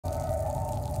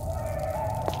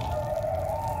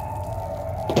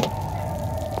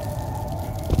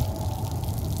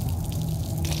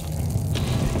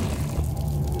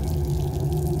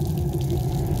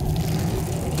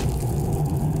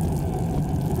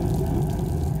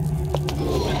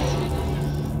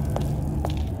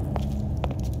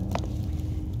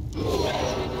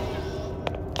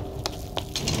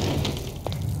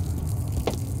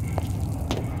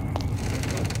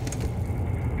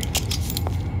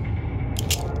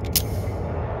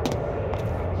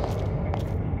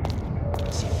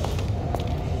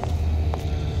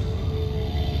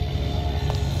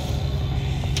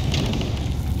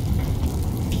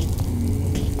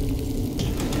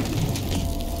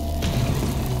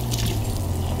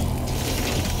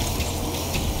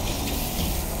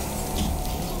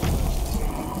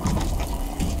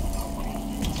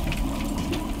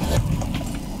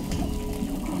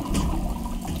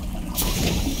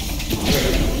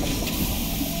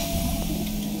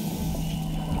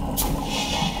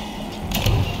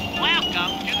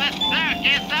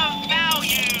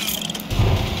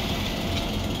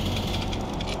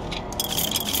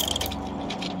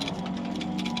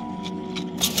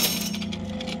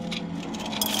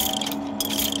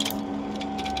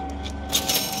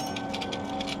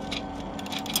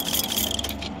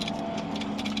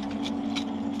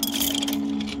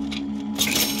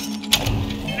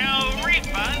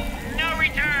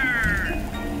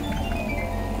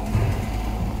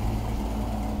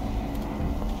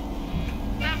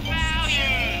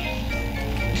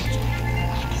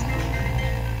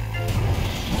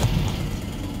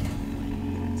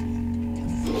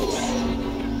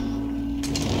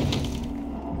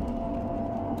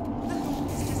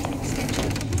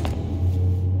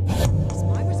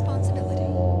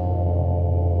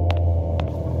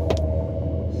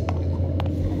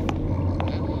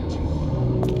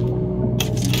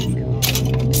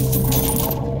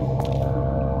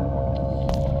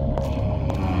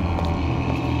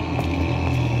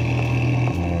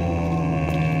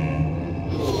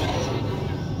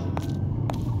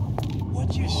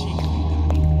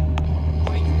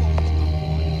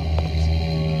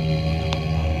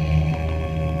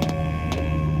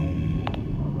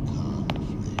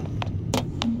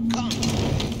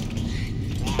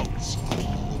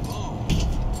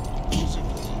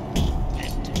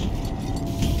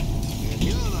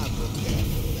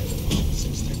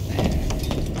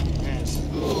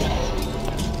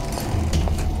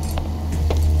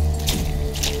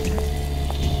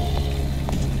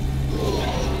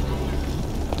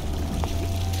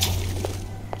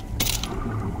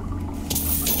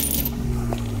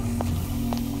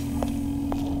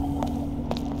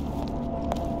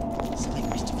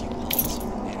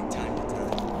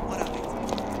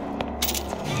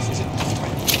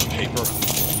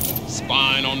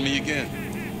on me again.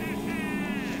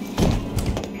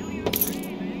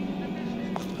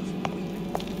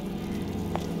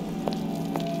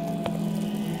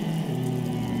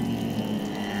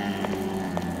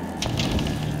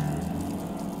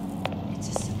 It's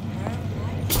a superb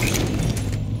life.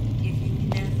 If you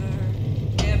never,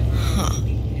 ever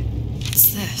meet him.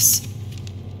 What's this?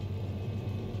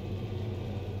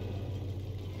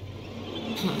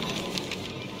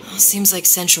 Well, seems like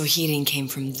central heating came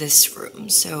from this room,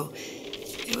 so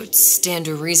it would stand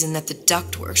to reason that the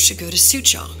ductwork should go to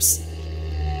Suchong's.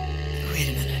 Wait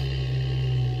a minute.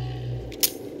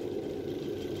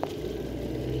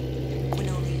 When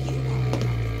only you are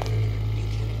alive, you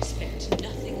can expect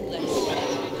nothing less.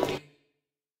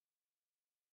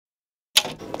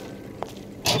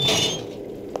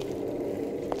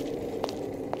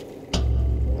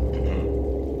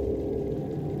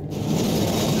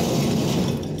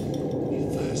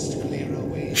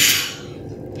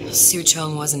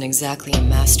 Suchong wasn't exactly a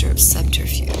master of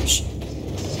subterfuge.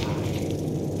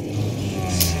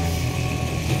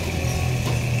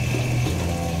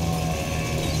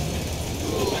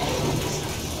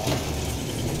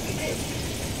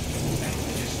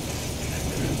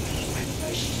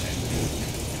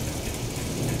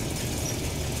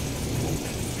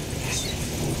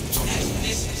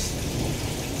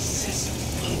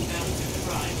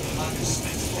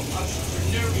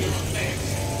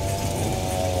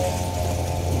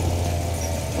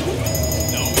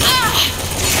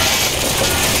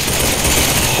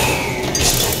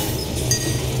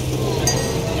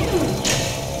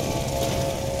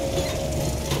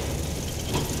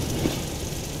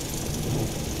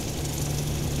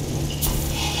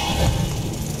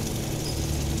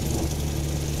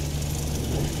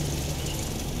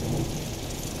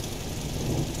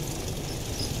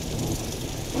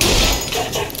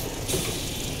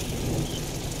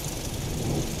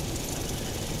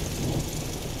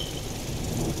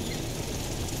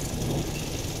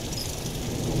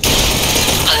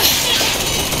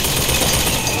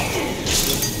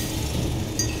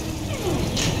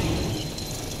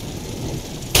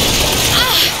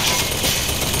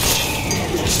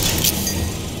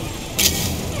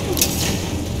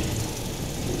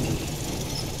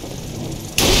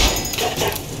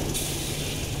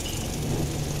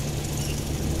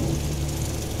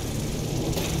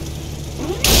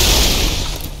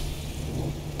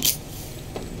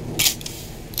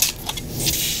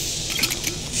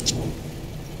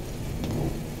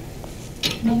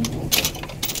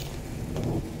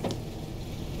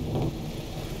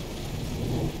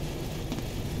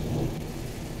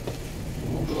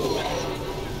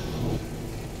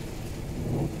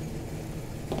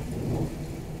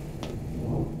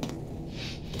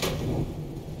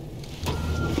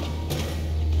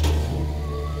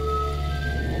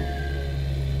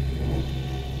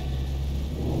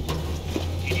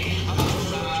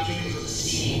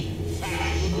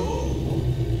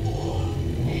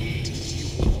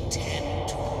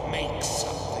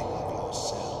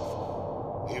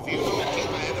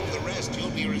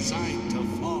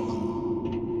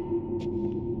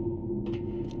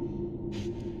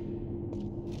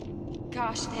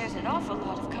 Gosh, there's an awful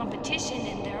lot of competition,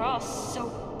 and they're all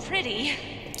so pretty.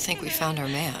 I think we found our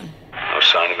man. No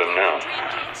sign of him now.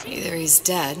 Either he's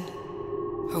dead,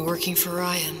 or working for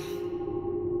Ryan.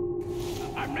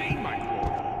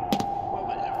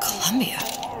 Columbia.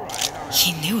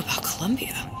 He knew about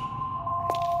Columbia.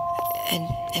 And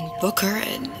Booker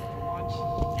and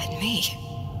me.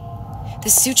 The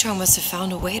Suchong must have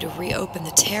found a way to reopen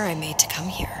the tear I made to come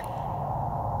here.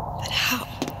 But how?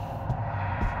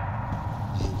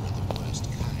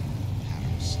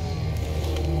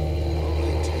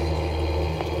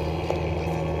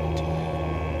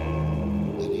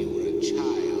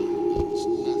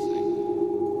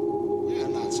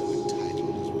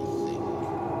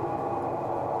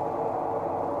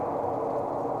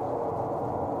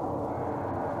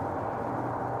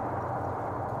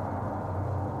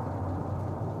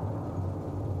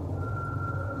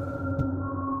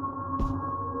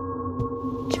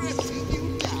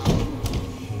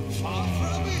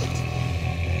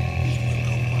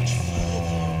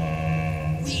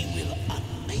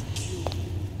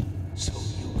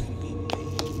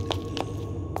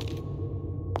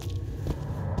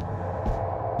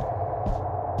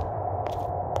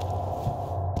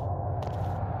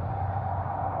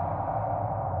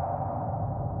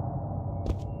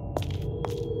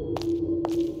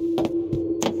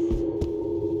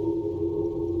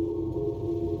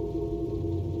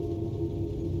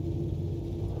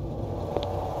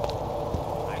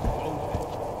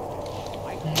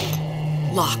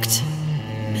 Locked.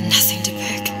 And nothing to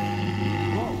pick.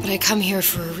 But I come here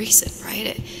for a reason,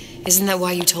 right? Isn't that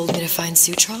why you told me to find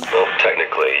Sutral? Well,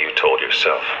 technically, you told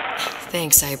yourself.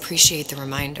 Thanks, I appreciate the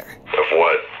reminder. Of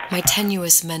what? My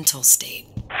tenuous mental state.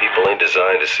 People ain't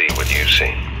designed to see what you've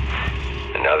seen.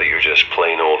 And now that you're just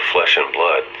plain old flesh and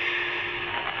blood,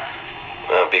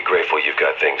 well, be grateful you've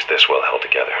got things this well held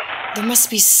together. There must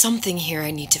be something here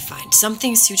I need to find.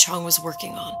 Something Suchong was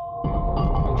working on.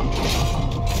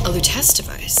 A Lutece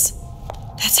device.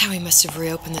 That's how he must have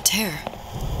reopened the tear.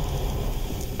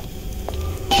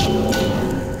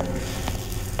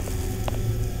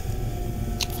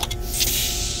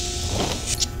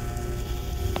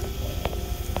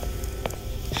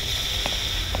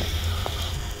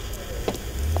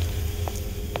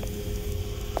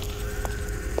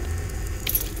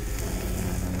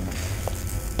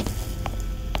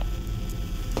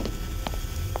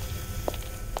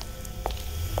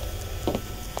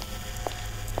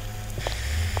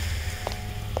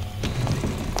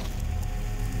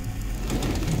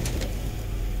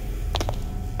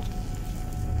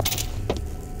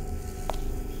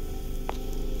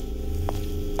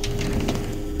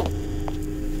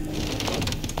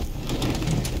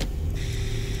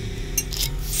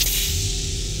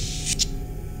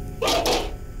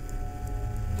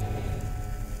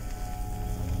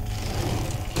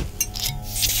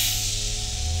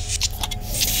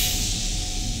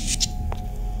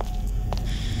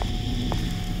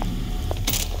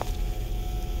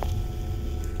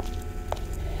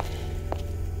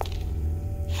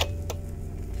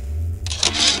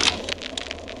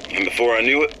 And before I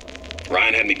knew it,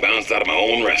 Ryan had me bounced out of my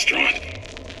own restaurant.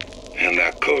 And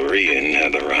that Korean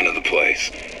had the run of the place.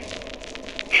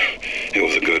 It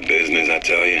was a good business, I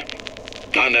tell you.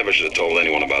 I never should have told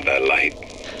anyone about that light.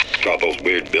 About those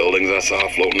weird buildings I saw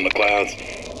floating in the clouds.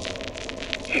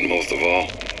 And most of all,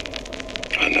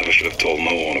 I never should have told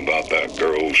no one about that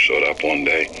girl who showed up one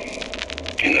day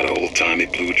in that old-timey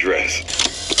blue dress.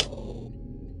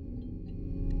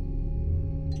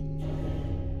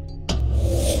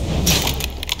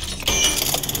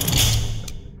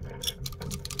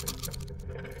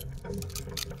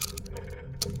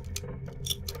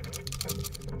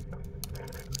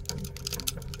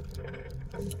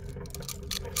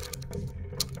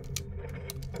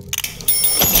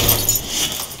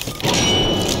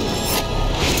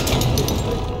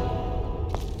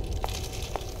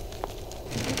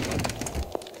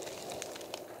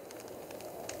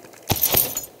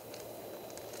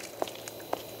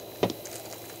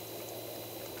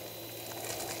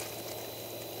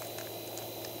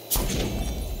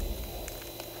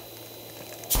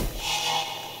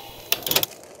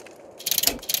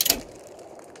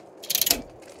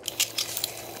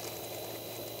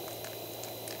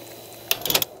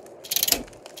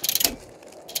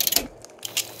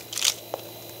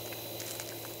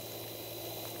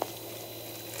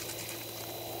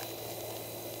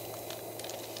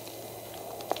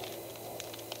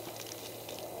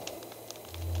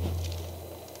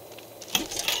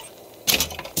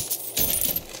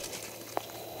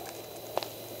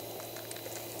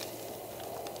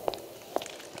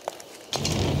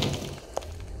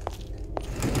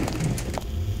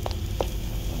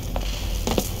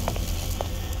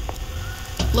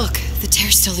 Look, the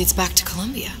tear still leads back to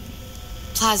Columbia.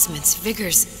 Plasmids,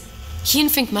 Vigors. He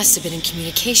and Fink must have been in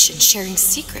communication, sharing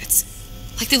secrets.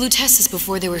 Like the Lutesses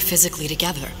before they were physically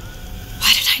together.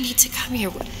 Why did I need to come here?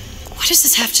 What does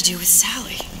this have to do with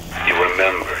Sally? You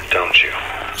remember, don't you?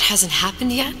 It hasn't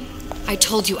happened yet? I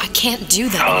told you I can't do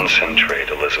that. Concentrate,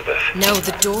 Elizabeth. No,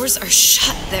 the doors are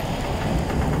shut. They're...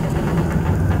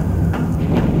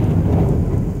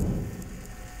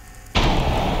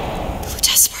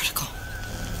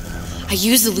 I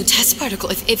use the Lutece particle.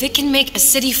 If it can make a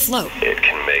city float... It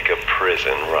can make a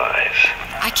prison rise.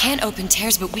 I can't open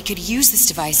tears, but we could use this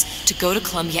device to go to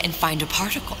Columbia and find a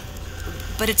particle.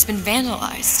 But it's been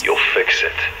vandalized. You'll fix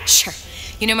it. Sure.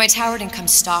 You know, my tower didn't come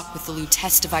stock with the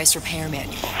Lutece device repair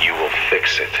manual. You will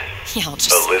fix it. Yeah, I'll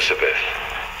just... Elizabeth,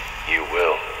 you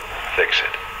will fix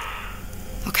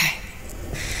it. Okay.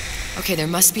 Okay, there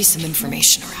must be some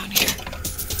information around here.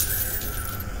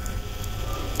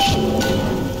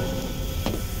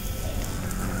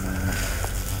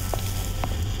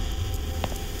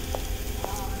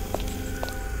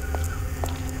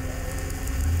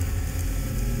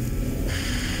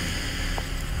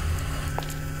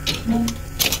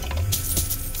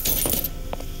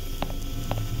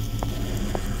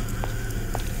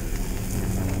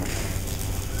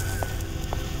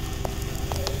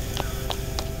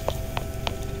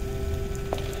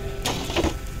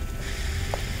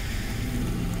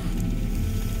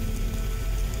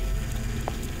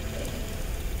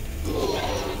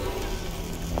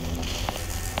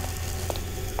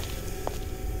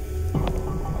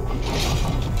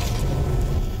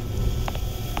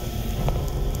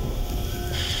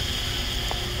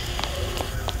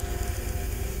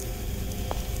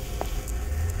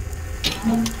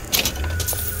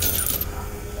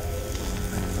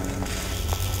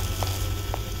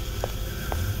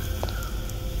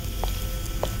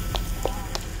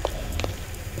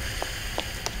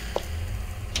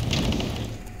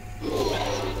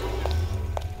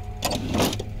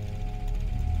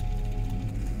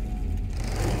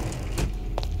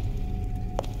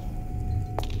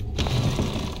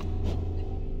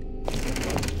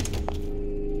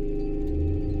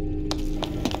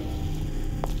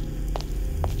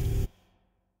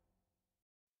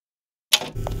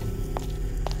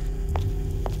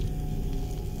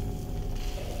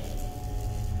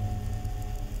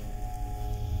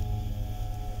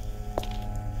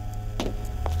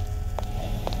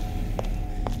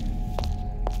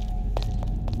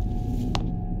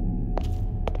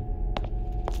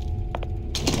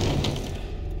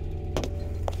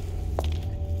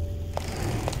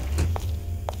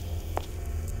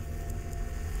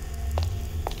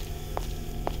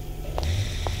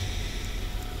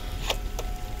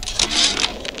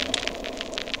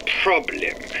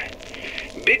 Problem.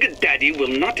 Big Daddy will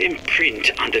not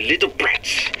imprint on the little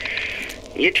brats.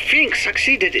 Yet Fink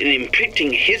succeeded in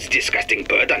imprinting his disgusting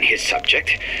bird on his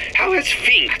subject. How has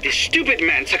Fink, this stupid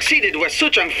man, succeeded where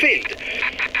Suchong failed?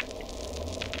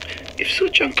 If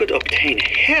Suchong could obtain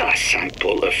hair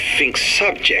sample of Fink's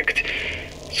subject,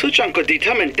 Suchong could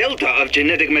determine delta of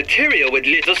genetic material with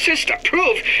little sister.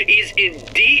 Proof is in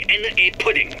DNA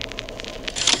pudding.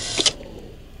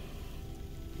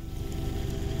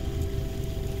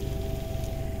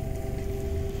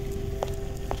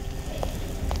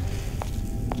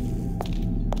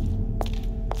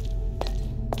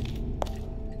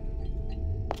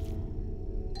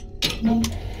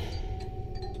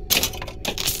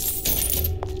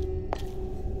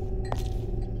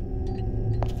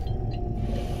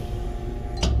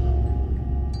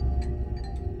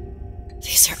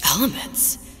 These are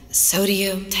elements.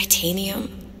 Sodium, titanium.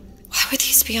 Why would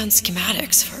these be on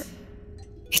schematics for...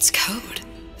 It's code.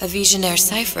 A Visionaire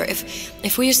cipher.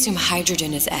 If we assume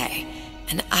hydrogen is A,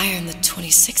 and iron, the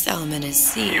 26th element, is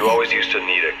C... You always used to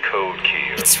need a code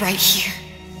key. It's right here.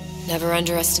 Never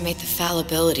underestimate the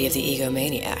fallibility of the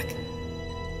egomaniac.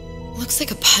 Looks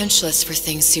like a punch list for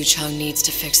things Suchong needs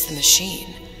to fix the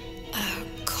machine. A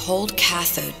cold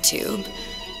cathode tube,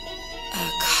 a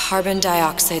carbon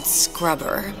dioxide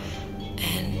scrubber,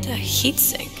 and a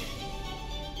heatsink.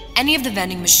 Any of the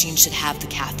vending machines should have the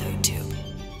cathode tube.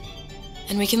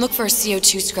 And we can look for a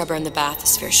CO2 scrubber in the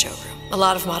bathysphere showroom. A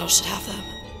lot of models should have them.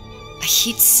 A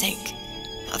heatsink.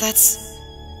 Oh, that's...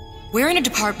 Where in a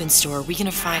department store we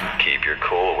gonna find... Keep your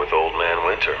cool with Old Man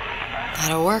Winter.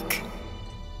 That'll work.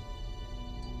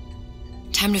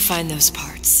 Time to find those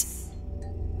parts.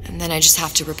 And then I just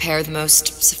have to repair the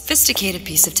most sophisticated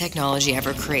piece of technology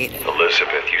ever created.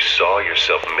 Elizabeth, you saw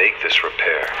yourself make this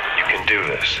repair. You can do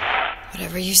this.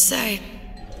 Whatever you say.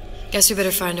 Guess we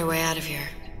better find our way out of here.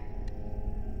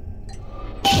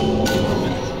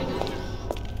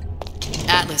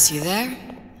 Atlas, you there?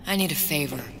 I need a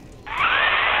favor.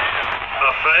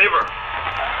 A favor?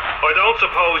 I don't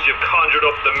suppose you've conjured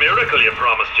up the miracle you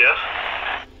promised yet?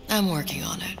 I'm working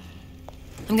on it.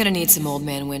 I'm gonna need some Old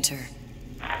Man Winter.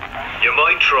 You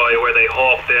might try where they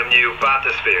hawk them new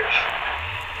bathyspheres.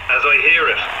 As I hear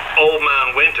it, Old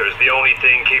Man Winter's the only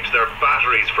thing keeps their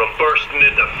batteries from bursting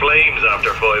into flames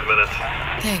after 5 minutes.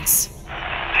 Thanks.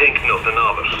 Think nothing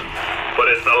of it. But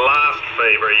it's the last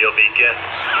favor you'll be getting.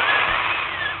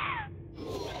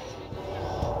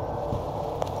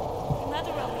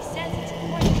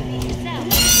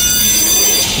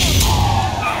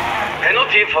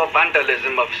 Penalty for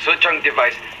vandalism of Suchong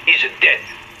device is death.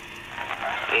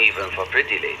 Even for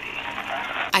pretty lady.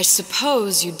 I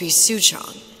suppose you'd be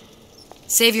Suchong.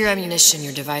 Save your ammunition,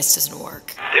 your device doesn't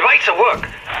work. Device at work.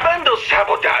 Vandal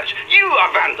sabotage. You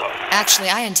are vandal. Actually,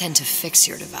 I intend to fix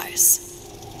your device.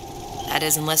 That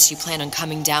is, unless you plan on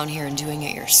coming down here and doing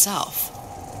it yourself.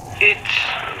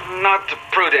 It's not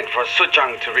prudent for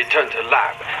Suchong to return to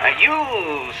lab.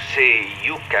 You say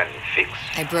you can fix?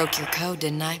 I broke your code,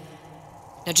 didn't I?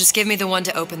 Now just give me the one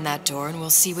to open that door and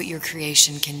we'll see what your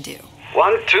creation can do.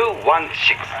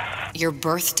 1216. Your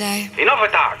birthday? Enough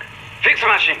of talk. Fix the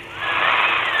machine.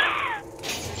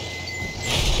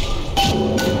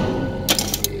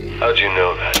 How'd you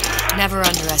know that? Never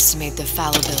underestimate the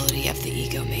fallibility of the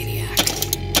egomaniac.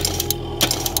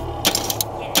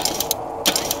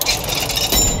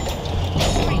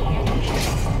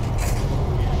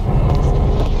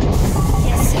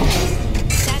 Yes, sir.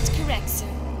 That's correct, sir.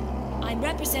 I'm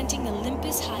representing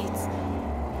Olympus Heights.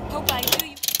 Hope I do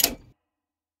you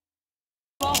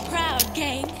all proud,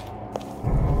 gang.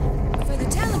 For the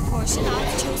talent portion,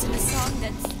 I've chosen a song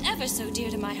that's ever ever so dear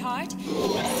to my heart,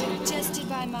 suggested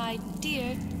by my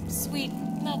dear, sweet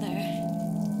mother.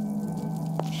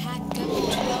 Pack up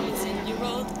your troubles in your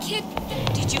old kit.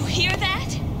 Did you hear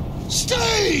that?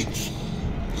 Stay!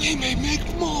 We may make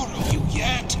more of you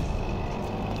yet.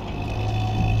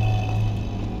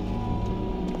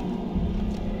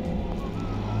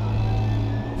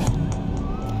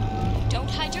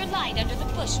 Don't hide your light under the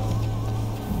bushel.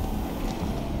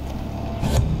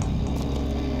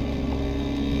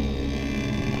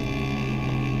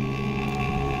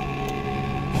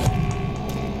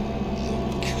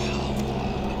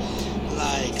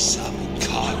 Like some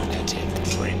cognitive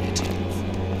primitive.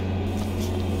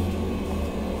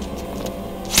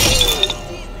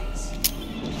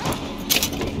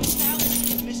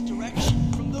 Fallacy and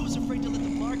misdirection from those afraid to let the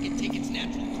market take its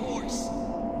natural course.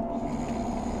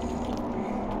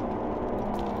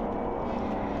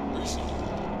 Listen,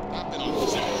 I've been on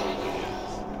this for years.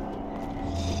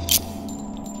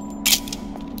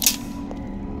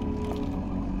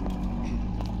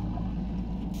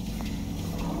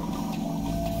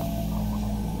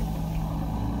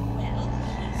 Well,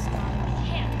 he's gotta be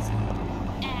handsome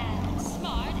and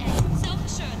smart and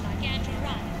self-assured like Andrew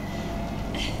Ryan.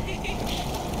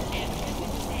 And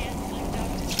with his hands like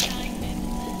Dr. Steinman.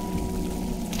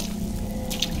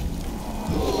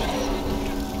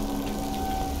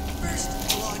 First,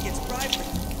 the law gets bribery.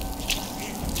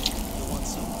 And you want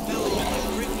some belly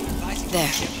like Ricky advising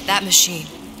There, that machine.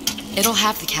 It'll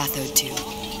have the cathode tube.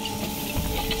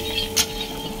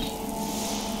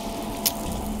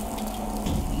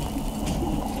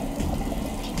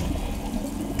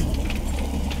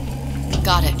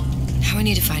 Got it. Now I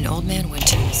need to find Old Man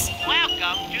Winters.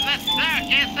 Welcome to the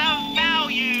Circus of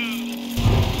Value!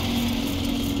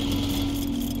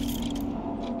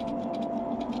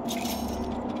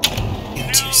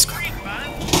 You're too scrubby.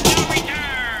 Refund, no return!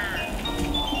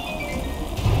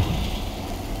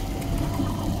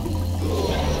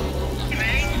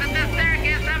 Train to the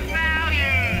Circus of Value!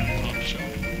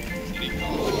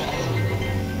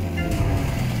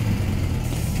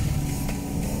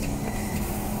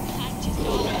 I just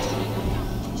always find a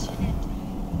competition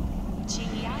and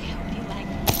gee, I hope you like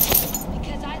me.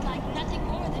 Because I'd like nothing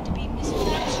more than to be Miss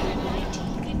Thatcher in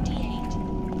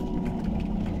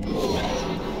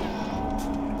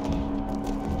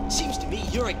 1958. Seems to me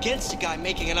you're against a guy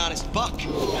making an honest buck.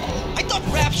 I thought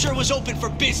Rapture was open for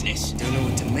business. Don't know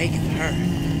what to make of her.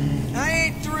 I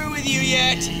ain't through with you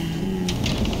yet.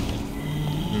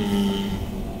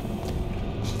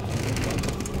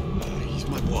 He's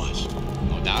my boss.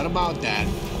 No doubt about that.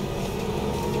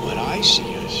 What I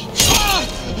see is...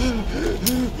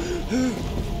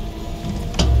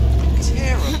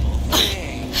 Terrible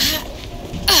thing.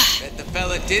 Bet the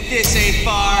fella did this ain't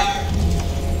far.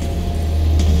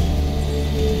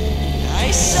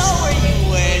 I saw where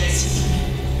you went.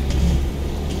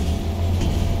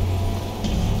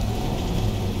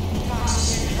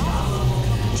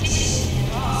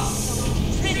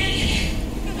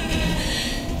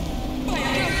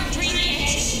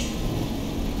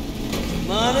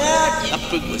 Come on out, you... A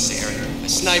bootless errand. A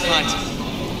snipe hunt.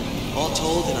 All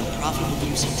told, an unprofitable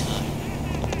use of time.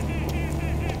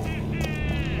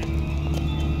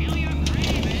 Feel your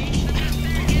cravings to the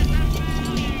Circus of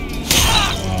Value!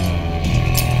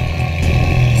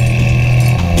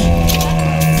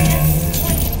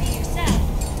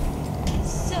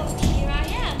 So here I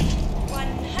am,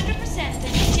 100% the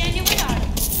genuine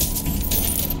article.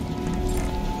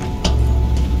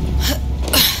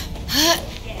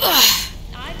 Yes,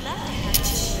 I'd love to have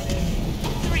children.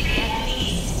 3 at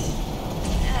least.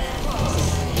 Of course,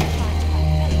 if I find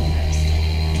my fellow first.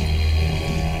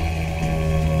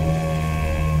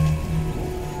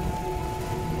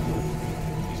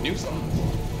 These new songs.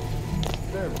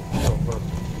 They're real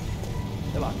perfect.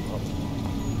 They're like puzzles.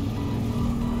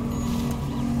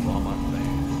 For all my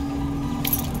fans.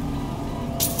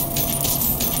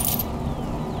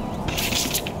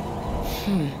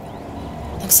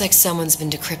 Looks like someone's been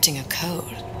decrypting a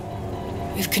code.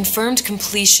 We've confirmed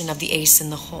completion of the ace in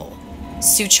the hole.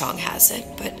 Suchong has it,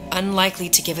 but unlikely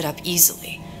to give it up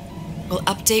easily. We'll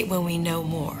update when we know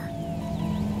more.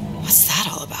 What's that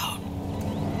all about?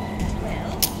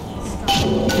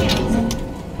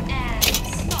 And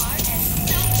smart and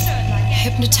self-assured like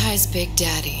Hypnotize Big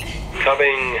Daddy.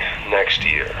 Coming next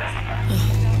year.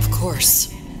 Of course.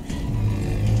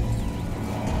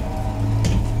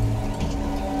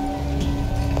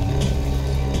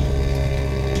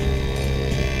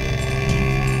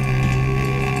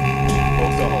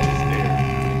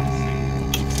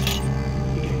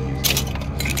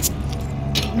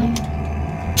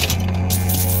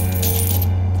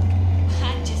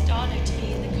 I'm just honored to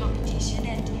be in the company.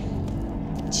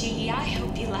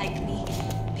 like me,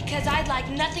 because I'd like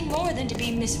nothing more than to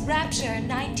be Miss Rapture in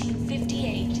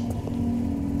 1958.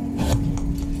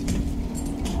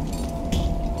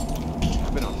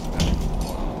 I've been on this matter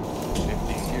for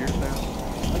 15 years now.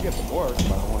 I get the work,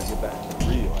 but I want to get back to the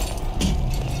real.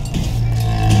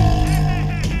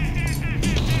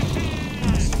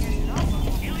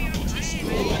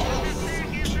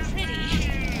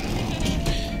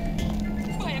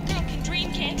 Why, a girl can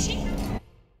dream, can't she?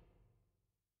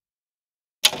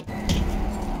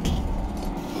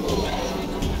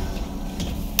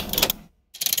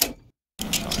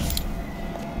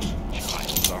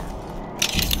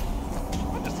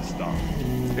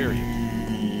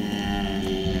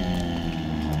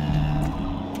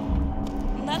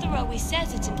 Mother always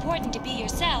says it's important to be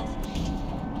yourself.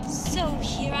 So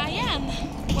here I am,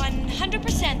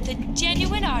 100% the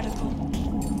genuine article.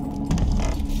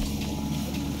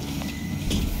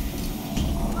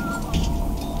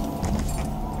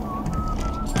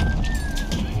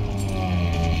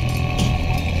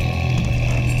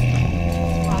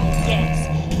 Why,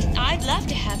 yes, I'd love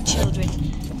to have children.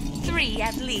 3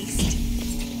 at least.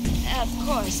 Of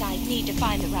course, I'd need to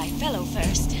find the right fellow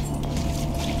first.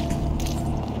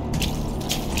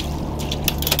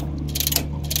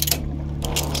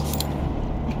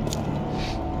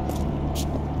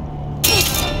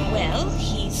 Well,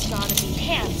 he's gotta be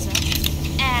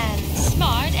handsome, and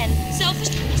smart, and selfish.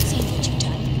 I've seen what you've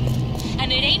done.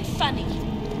 And it ain't funny.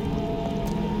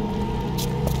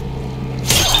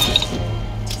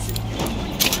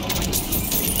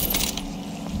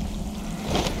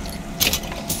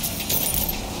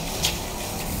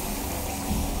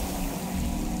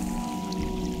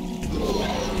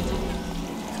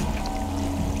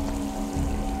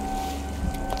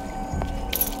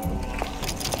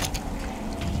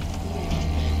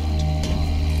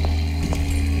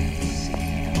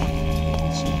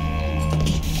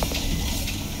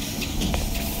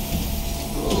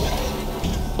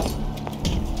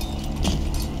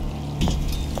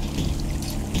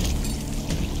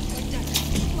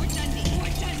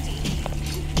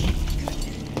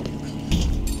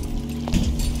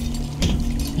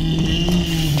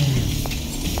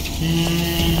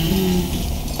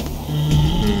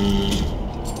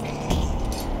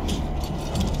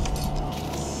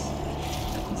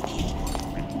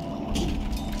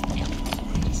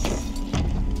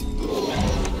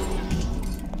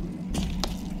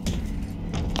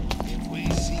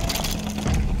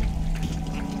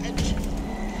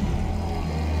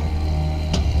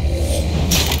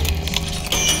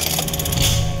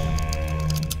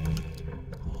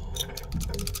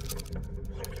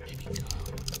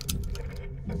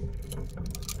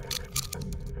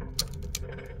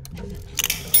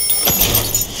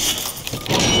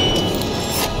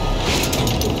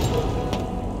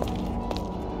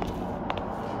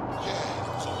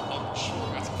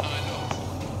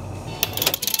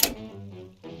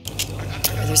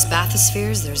 Where there's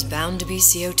bathyspheres, there's bound to be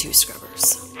CO2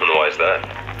 scrubbers. And why's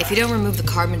that? If you don't remove the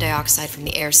carbon dioxide from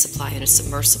the air supply in a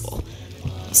submersible,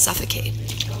 you'll suffocate.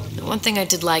 The one thing I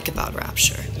did like about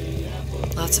Rapture,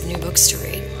 lots of new books to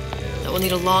read. That will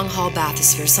need a long-haul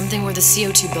bathysphere, something where the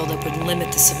CO2 buildup would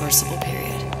limit the submersible period.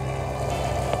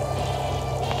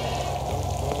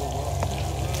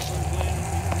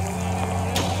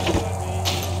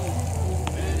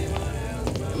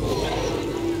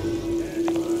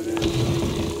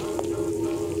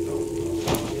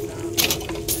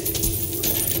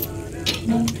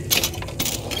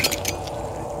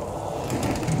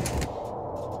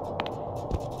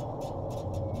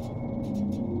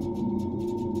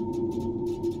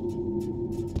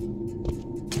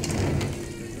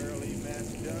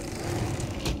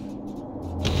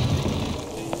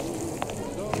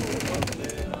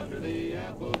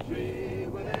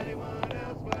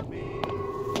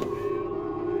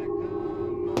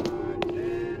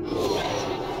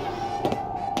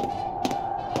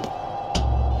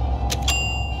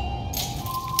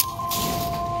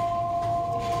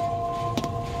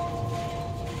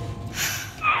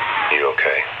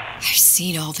 I've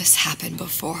seen all this happen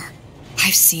before.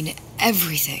 I've seen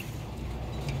everything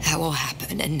that will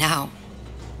happen, and now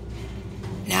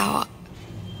I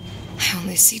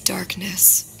only see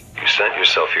darkness. You sent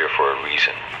yourself here for a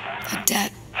reason. A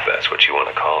debt. If that's what you want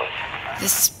to call it.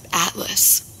 This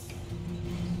Atlas.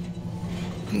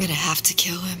 I'm gonna have to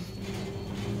kill him.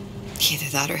 Either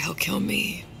that or he'll kill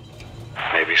me.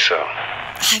 Maybe so.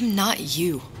 I'm not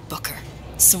you, Booker.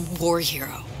 Some war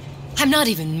hero. I'm not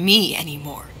even me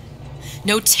anymore.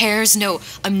 No tears, no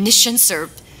omniscience, or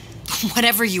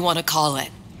whatever you want to call it.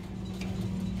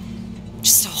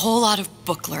 Just a whole lot of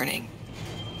book learning.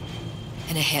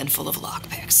 And a handful of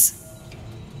lockpicks.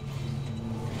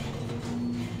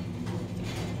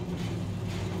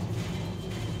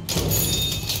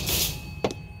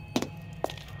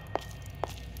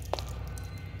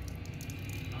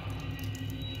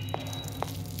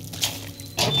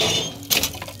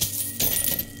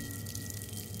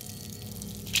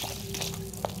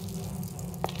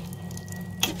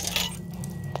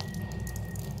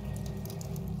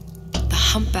 The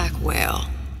humpback whale.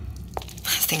 That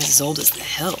thing's as old as the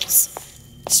hills.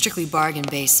 Strictly bargain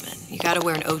basement. You gotta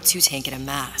wear an O2 tank and a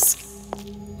mask.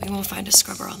 We won't find a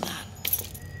scrubber on that.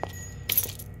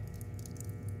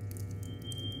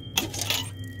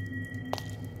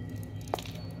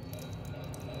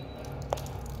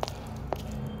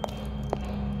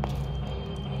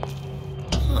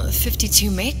 Oh, the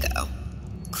 52 Mako.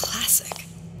 Classic.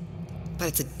 But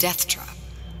it's a death trap.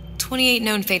 28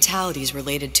 known fatalities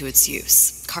related to its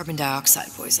use. Carbon dioxide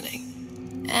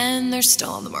poisoning. And they're still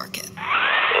on the market.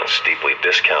 Steeply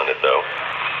discounted, though.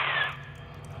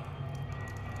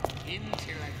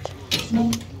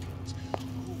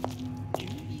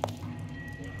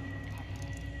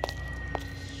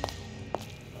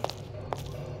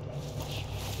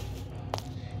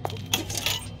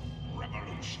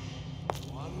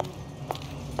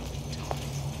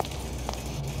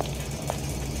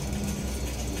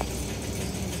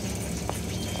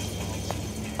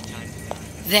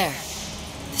 There.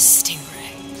 The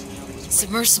Stingray.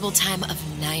 Submersible time of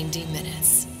 90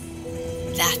 minutes.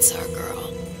 That's our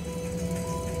girl.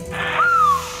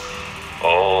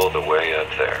 All the way up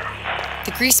there.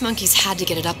 The grease monkeys had to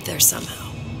get it up there somehow.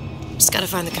 Just gotta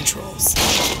find the controls.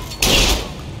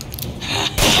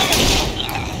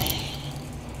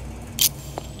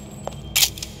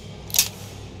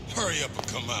 Hurry up and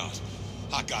come out.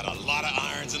 I got a lot of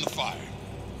irons in the fire.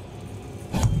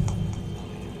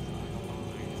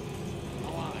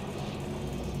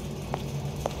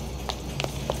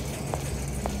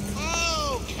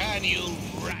 Can you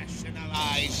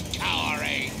rationalize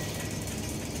cowering?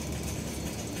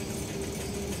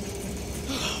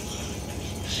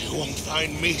 You won't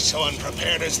find me so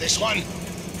unprepared as this one.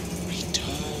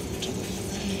 Return to the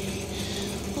fray.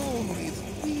 Only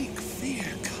the weak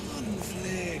fear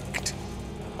conflict.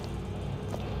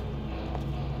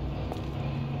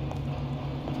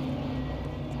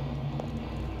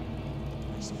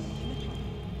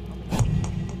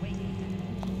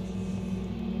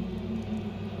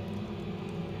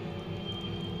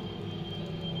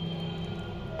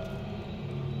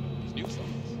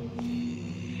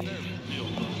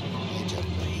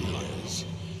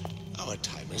 Our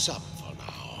time is up for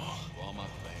now. All my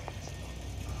plans.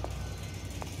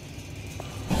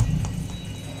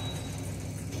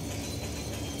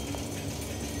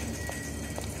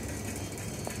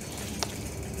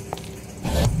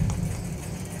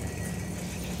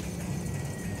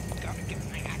 Gotta get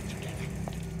my act together.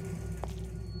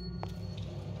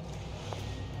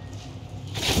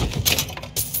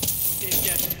 Dave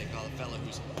Jetson, they call a fellow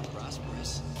who's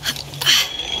prosperous.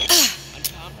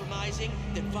 Uncompromising,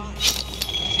 then fine.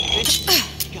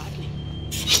 Godly.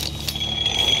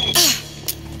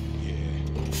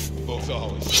 Yeah, folks are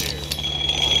always scared.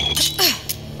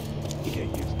 You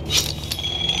get used to it.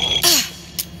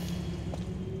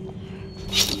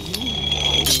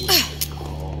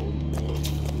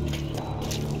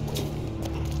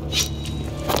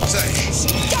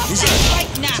 Who's that?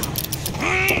 Right now!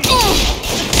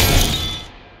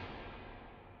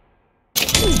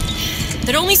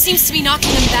 That only seems to be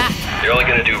knocking them back. You're only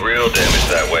gonna do real damage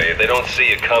that way if they don't see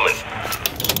you coming.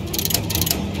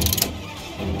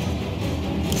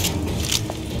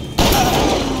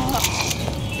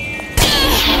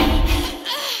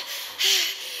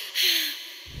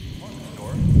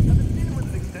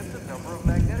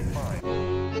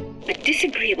 A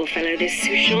disagreeable fellow, this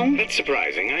Souchon. That's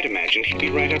surprising. I'd imagined he'd be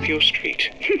right up your street.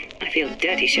 I feel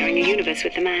dirty sharing a universe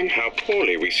with the man. How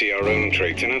poorly we see our own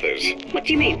traits in others. What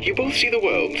do you mean? You both see the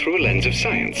world through a lens of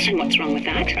science. And what's wrong with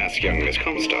that? Ask young Miss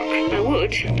Comstock. I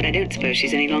would, but I don't suppose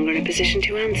she's any longer in a position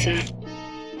to answer.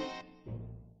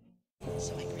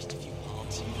 So I grist a few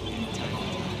palms.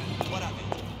 What of it?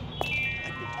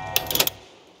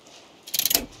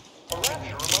 A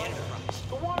rapture reminder.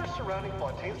 The waters surrounding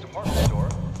Fontaine's department store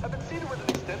have been seeded with an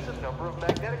extensive number of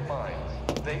magnetic mines.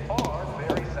 They are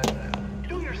very sensitive.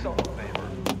 Do yourself a favor.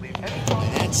 Leave any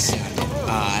That sounded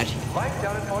odd. Life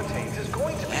down at Fontaine's is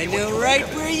going to be I what know you right make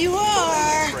of it. where you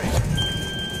are.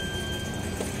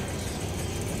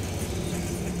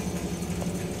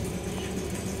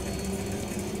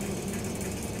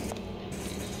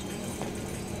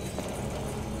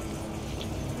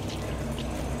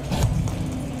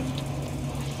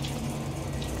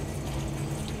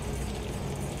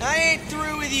 I ain't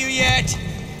through with you yet.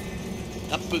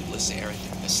 A bootless errand,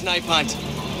 a snipe hunt.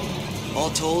 All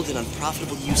told, an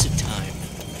unprofitable use of time.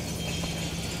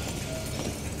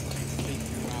 Keep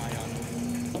your eye on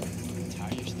them.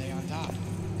 Tires stay on top.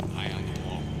 Eye on the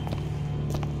wall.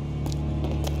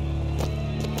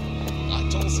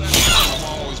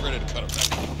 should cut him back.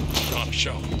 Put on a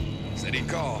show. Said he'd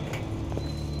call.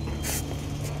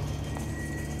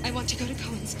 I want to go to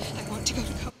Cohen's. I want to go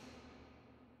to Cohen's.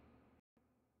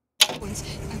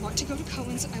 I want to go to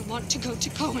Cohen's. I want to go to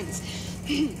Cohen's.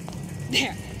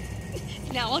 There.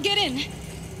 Now I'll get in.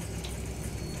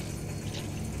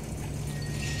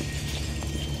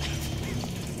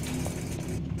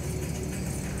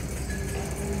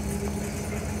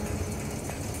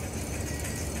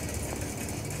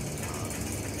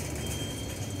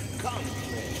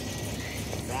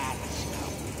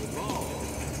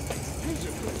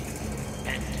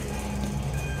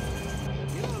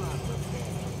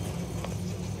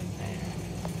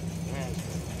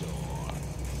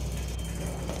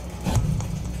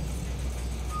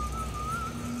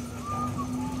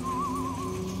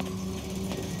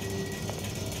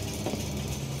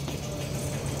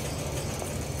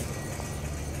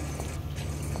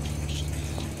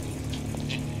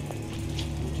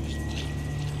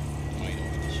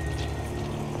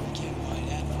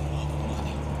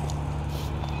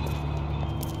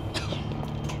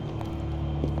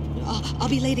 I'll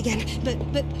be late again, but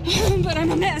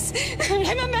I'm a mess.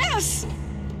 I'm a mess.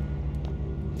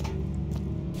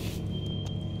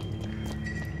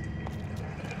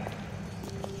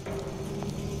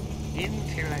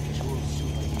 Intellectual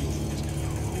superhumans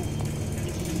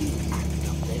in the act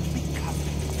of their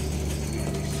becoming,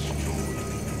 destroying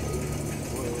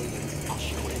the world and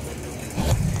ushering in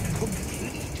a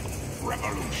complete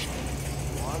revolution.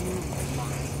 One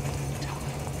mind.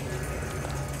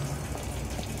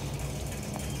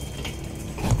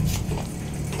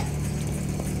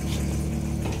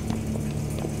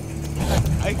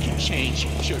 I can change,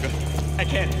 Sugar. I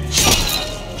can.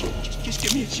 Just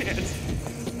give me a chance.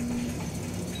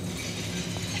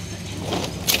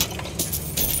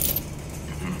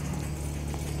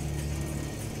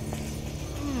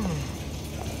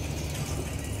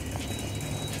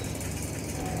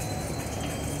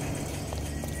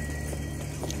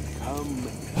 Come,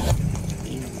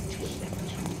 intellectual.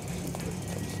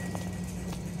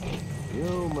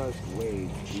 You must wade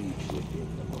deep within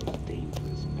the most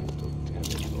dangerous mental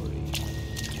territory.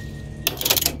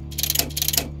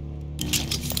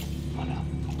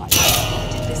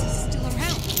 This is still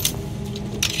around.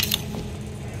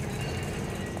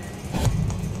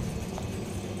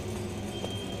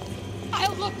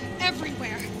 I'll look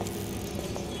everywhere.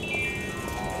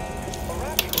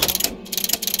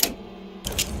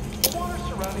 The water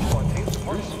surrounding Fontaine's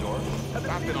department store have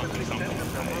been treated with an extensive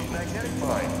number of magnetic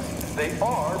mines. They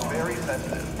are very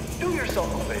sensitive. Do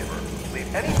yourself a favor.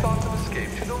 Leave any thoughts of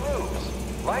escape to the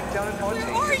roofs. Life down in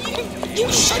Fontaine. Where are you?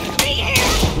 You shouldn't be here!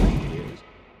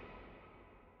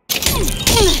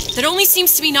 That only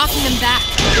seems to be knocking them back.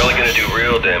 You're only gonna do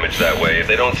real damage that way if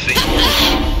they don't see you.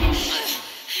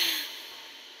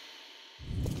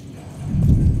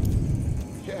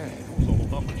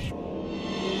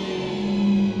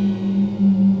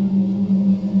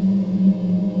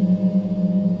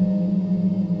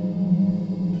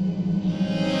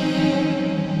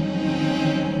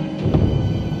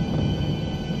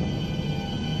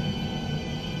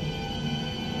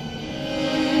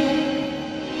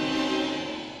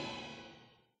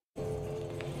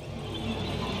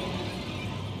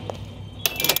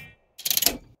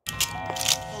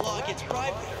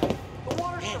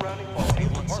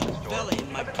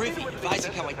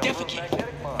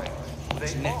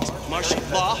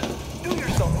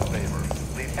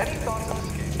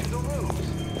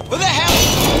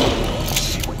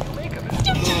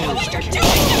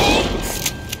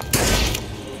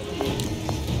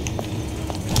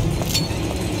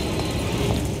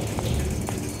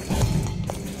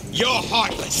 You're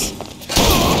heartless.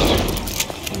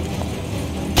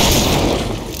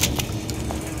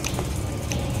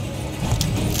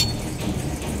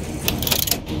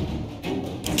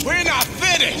 We're not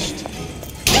finished.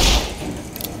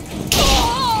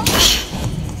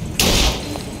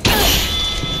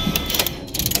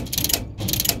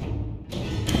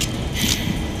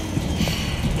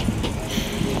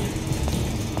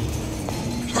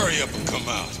 Hurry up and come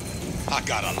out. I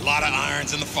got a lot of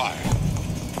irons in the fire.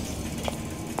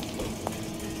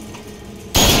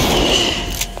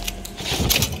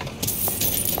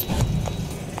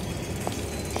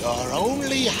 You're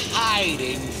only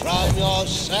hiding from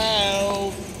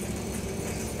yourself.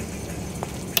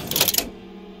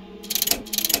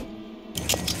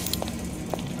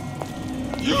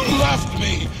 You left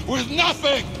me with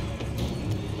nothing!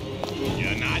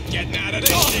 You're not getting out of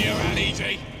this here that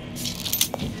easy.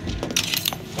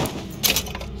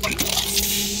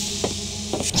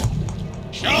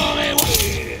 Show me what...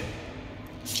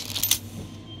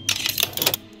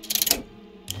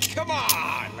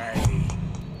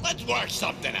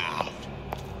 something out.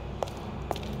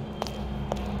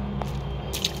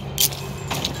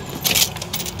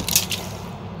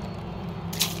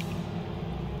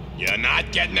 You're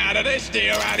not getting out of this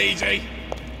deal that easy.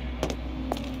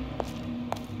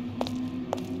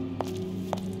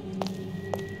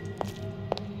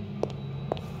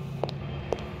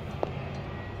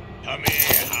 Come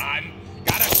here, hon.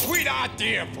 Got a sweet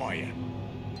idea for you.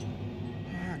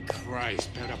 Ah,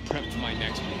 Christ, better prep for my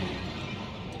next meeting.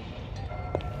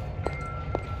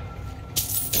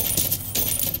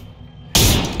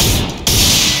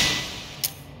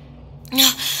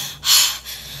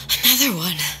 Another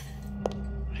one.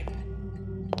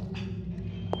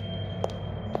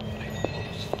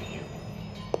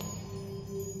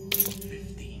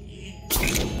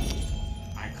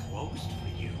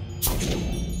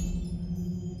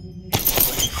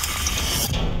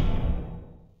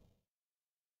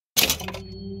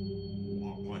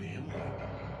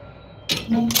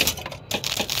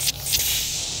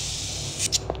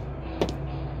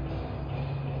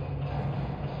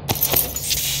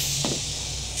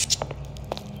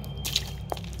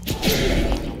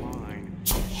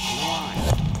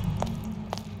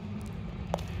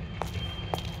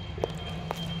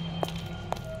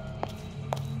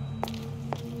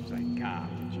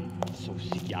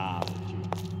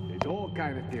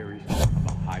 Theories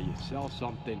about how you sell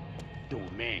something to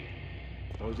a man.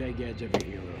 Those eggheads ever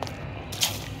hear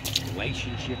of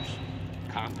relationships,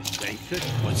 compensation.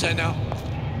 What's that now?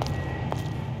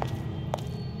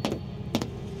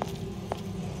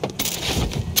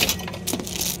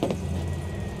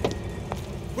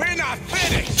 We're not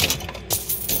finished!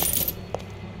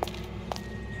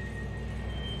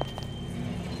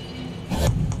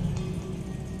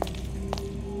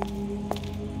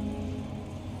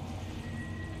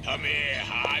 Come here,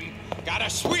 hon. Got a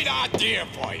sweet idea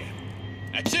for you.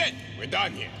 That's it. We're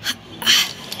done here.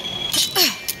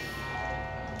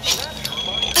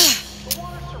 The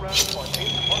water surrounding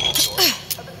Fontaine's department store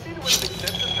have been seeded with an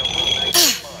extensive number of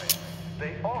magnetic mines.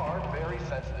 They are very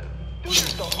sensitive. Do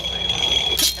yourself a favor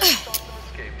and stop them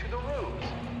escape to the roofs.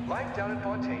 Life down at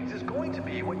Fontaine's is going to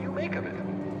be what you make of it.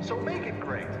 So make it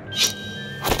great.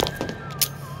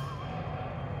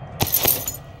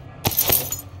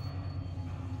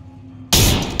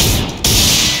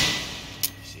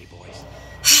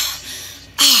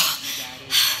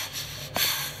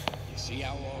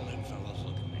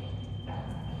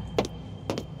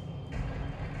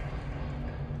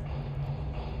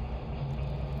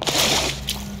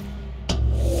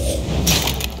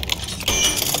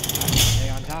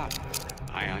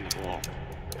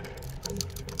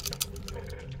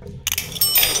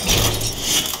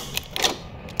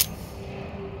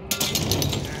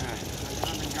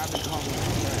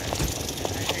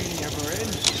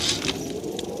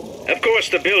 Of course,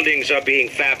 the buildings are being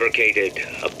fabricated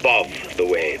above the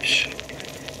waves.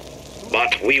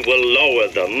 But we will lower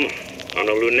them on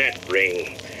a lunette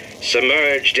ring,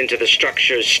 submerged into the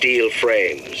structure's steel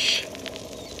frames.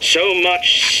 So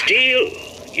much steel,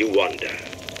 you wonder.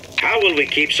 How will we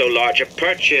keep so large a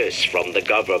purchase from the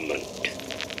government?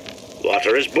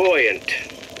 Water is buoyant.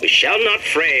 We shall not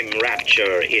frame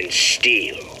Rapture in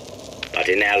steel, but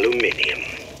in aluminium.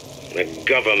 The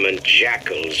government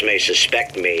jackals may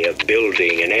suspect me of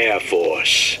building an air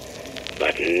force,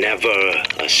 but never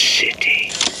a city.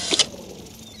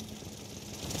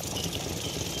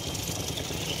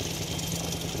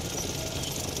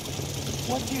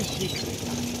 What's your secret,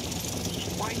 honey?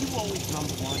 Why you always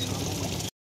number one, I'm always